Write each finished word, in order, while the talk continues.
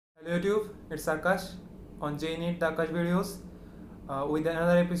Hello YouTube, it's Akash on JNEET the Akash videos with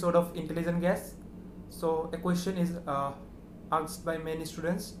another episode of Intelligent Guess. So a question is asked by many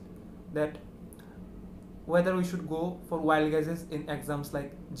students that whether we should go for wild guesses in exams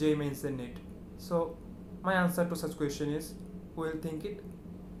like JIPMER and NEET. So my answer to such question is we will think it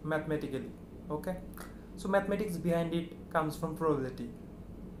mathematically. Okay. So mathematics behind it comes from probability.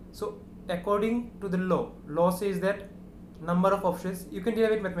 So according to the law says that number of options, you can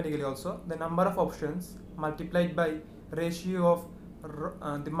derive it mathematically also, the number of options multiplied by ratio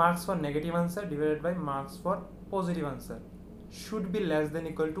of the marks for negative answer divided by marks for positive answer should be less than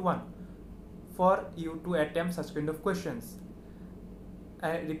equal to 1 for you to attempt such kind of questions.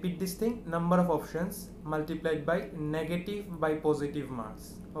 I repeat this thing, number of options multiplied by negative by positive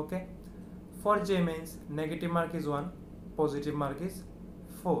marks. Okay, for JIPMER negative mark is 1, positive mark is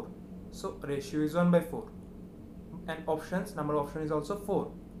 4, so ratio is 1 by 4, and options, number of option is also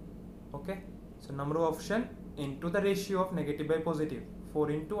 4. Okay, so number of option into the ratio of negative by positive, 4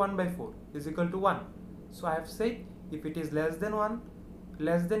 into 1 by 4 is equal to 1. So I have said if it is less than 1,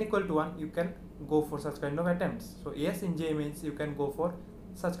 less than equal to 1, you can go for such kind of attempts. So yes, in JIPMER you can go for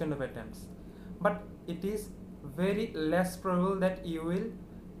such kind of attempts, but it is very less probable that you will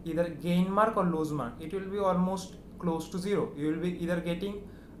either gain mark or lose mark. It will be almost close to 0. You will be either getting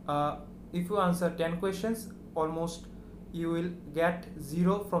if you answer 10 questions, almost you will get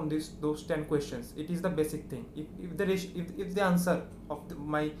 0 from those 10 questions. It is the basic thing. If the answer of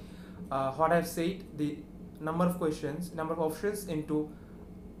my what I have said, the number of questions, number of options into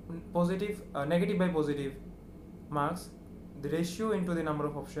positive negative by positive marks, the ratio into the number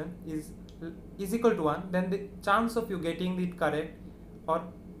of option is equal to 1, then the chance of you getting it correct or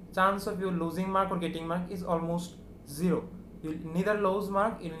chance of you losing mark or getting mark is almost 0. You neither lose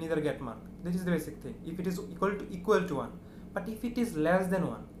mark, you neither get mark. This is the basic thing. If it is equal to 1, but if it is less than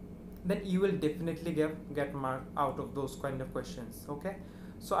 1, then you will definitely get mark out of those kind of questions. Okay,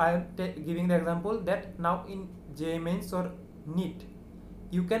 so I am giving the example that now in JIPMER or NEET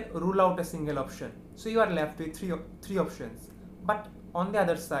you can rule out a single option, so you are left with three options, but on the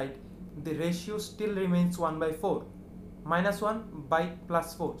other side the ratio still remains 1 by 4, minus 1 by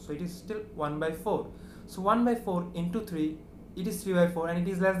plus 4, so it is still 1 by 4. So 1 by 4 into 3, it is 3 by 4, and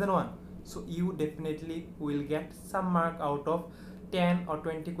it is less than 1. So you definitely will get some mark out of 10 or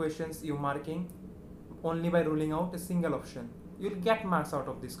 20 questions you marking only by ruling out a single option. You will get marks out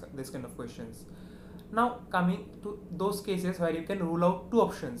of this kind of questions. Now coming to those cases where you can rule out 2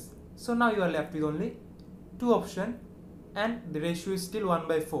 options. So now you are left with only 2 options and the ratio is still 1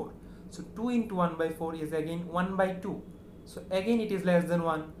 by 4. So 2 into 1 by 4 is again 1 by 2. So again it is less than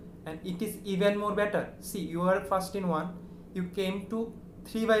 1, and it is even more better. See, you are first in 1, you came to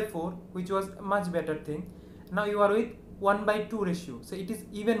 3 by 4, which was a much better thing. Now you are with 1 by 2 ratio, so it is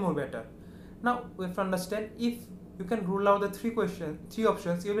even more better. Now we have to understand, if you can rule out the 3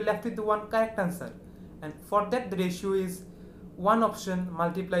 options, you will be left with the one correct answer, and for that the ratio is 1 option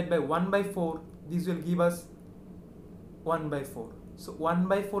multiplied by 1 by 4. This will give us 1 by 4. So 1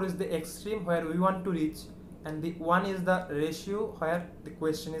 by 4 is the extreme where we want to reach, and the 1 is the ratio where the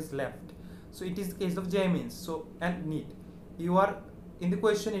question is left. So it is the case of JIPMER. So and NEET, you are in the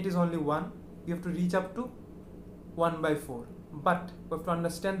question, it is only 1, you have to reach up to 1 by 4. But we have to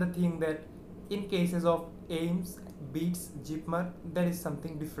understand the thing that in cases of AIIMS, BEATS, JIPMER, there is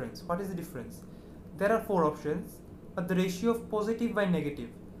something different. What is the difference? There are 4 options, but the ratio of positive by negative,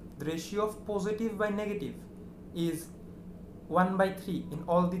 the ratio of positive by negative is 1 by 3 in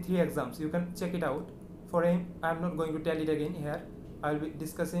all the 3 exams. You can check it out. For AIIMS, I am not going to tell it again here. I will be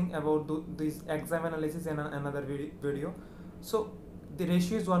discussing about this exam analysis in another video. So the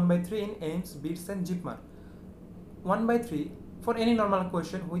ratio is 1 by 3 in AIIMS, BEATS and JIPMER. 1 by 3 for any normal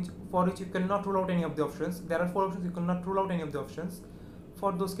question for which you cannot rule out any of the options. There are 4 options, you cannot rule out any of the options.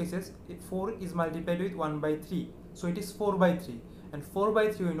 For those cases, 4 is multiplied with 1 by 3, so it is 4 by 3, and 4 by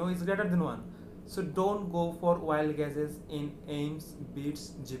 3 you know is greater than 1. So don't go for wild guesses in AIIMS,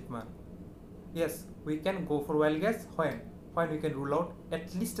 BEATS, JIPMER. Yes, we can go for wild guess when we can rule out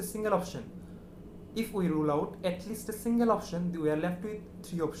at least a single option. If we rule out at least a single option, we are left with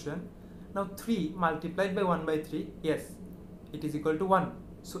 3 options. Now 3 multiplied by 1 by 3, yes, it is equal to 1.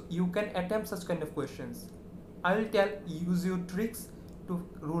 So you can attempt such kind of questions. I will use you tricks to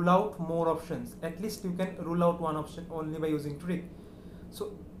rule out more options. At least you can rule out one option only by using trick.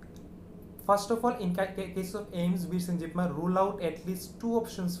 So first of all, in case of AIIMS, BEATS and JIPMER, rule out at least 2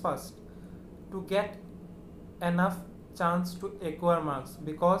 options first to get enough chance to acquire marks,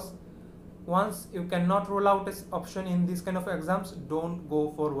 because once you cannot rule out this option in this kind of exams, don't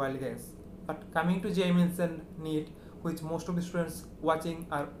go for wild guess. But coming to JIPMER and NEET, which most of the students watching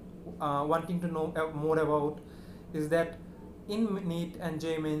are wanting to know more about is that in NEET and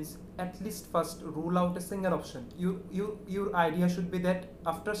JIPMER, at least first rule out a single option. Your idea should be that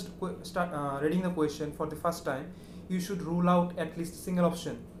after reading the question for the first time, you should rule out at least a single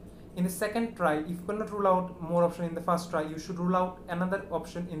option. In the second try, if you cannot rule out more option in the first try, you should rule out another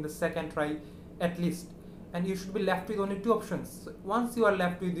option in the second try at least, and you should be left with only two options. So once you are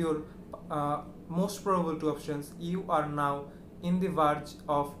left with your most probable two options, you are now in the verge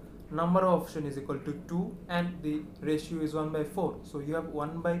of number of option is equal to 2 and the ratio is 1/4. So you have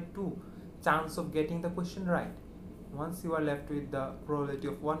 1/2 chance of getting the question right. Once you are left with the probability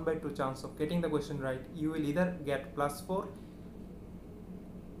of 1/2 chance of getting the question right, you will either get +4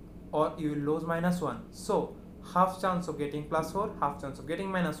 or you will lose -1. So half chance of getting +4, half chance of getting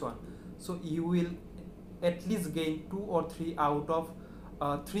 -1. So you will at least gain 2 or 3 out of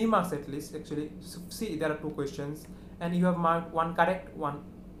 3 marks at least. Actually, see, there are 2 questions and you have marked one correct, one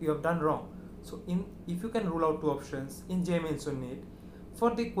you have done wrong. So if you can rule out 2 options in JIPMER or NEET,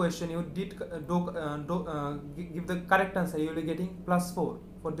 for the question you did give the correct answer, you will be getting +4.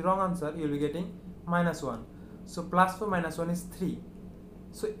 For the wrong answer, you will be getting -1. So +4 -1 is 3.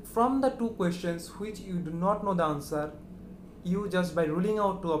 So from the 2 questions which you do not know the answer, you just by ruling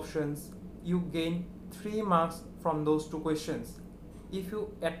out 2 options, you gain 3 marks from those 2 questions. If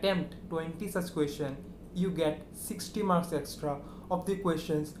you attempt 20 such questions, you get 60 marks extra of the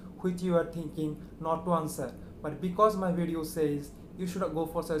questions which you are thinking not to answer. But because my video says you should go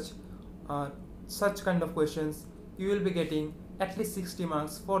for such kind of questions, you will be getting at least 60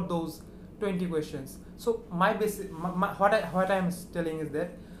 marks for those 20 questions. So what I am telling is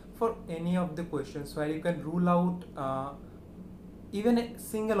that for any of the questions where you can rule out even a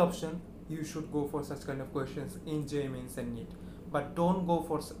single option, you should go for such kind of questions in JIPMER and NEET. But don't go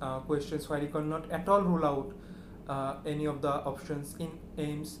for questions where you cannot at all rule out any of the options in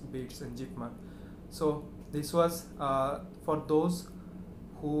AIIMS, BITS and JIPMER. So this was for those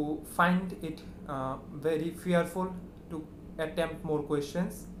who find it very fearful to attempt more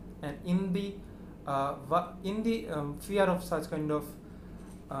questions, and in the fear of such kind of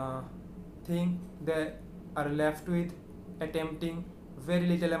thing, they are left with attempting very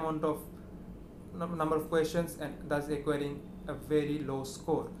little amount of number of questions and thus acquiring a very low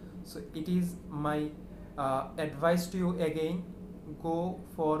score. So it is my advice to you again, go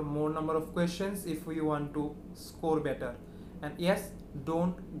for more number of questions if you want to score better. And yes,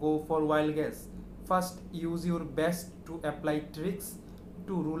 don't go for wild guess. First use your best to apply tricks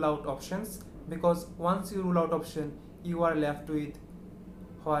to rule out options, because once you rule out option, you are left with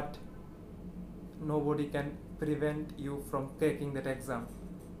what nobody can prevent you from taking that exam.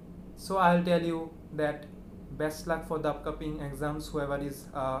 So I'll tell you that best luck for the upcoming exams, whoever is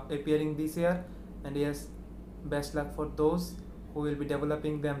appearing this year, and yes, best luck for those who will be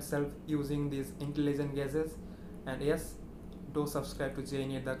developing themselves using these intelligent guesses. And yes, do subscribe to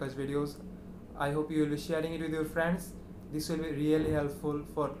JNET Dakash videos. I hope you will be sharing it with your friends. This will be really helpful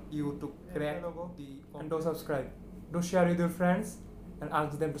for you to crack and do subscribe. Do share with your friends and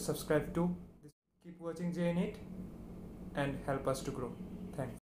ask them to subscribe too. Keep watching JNET and help us to grow.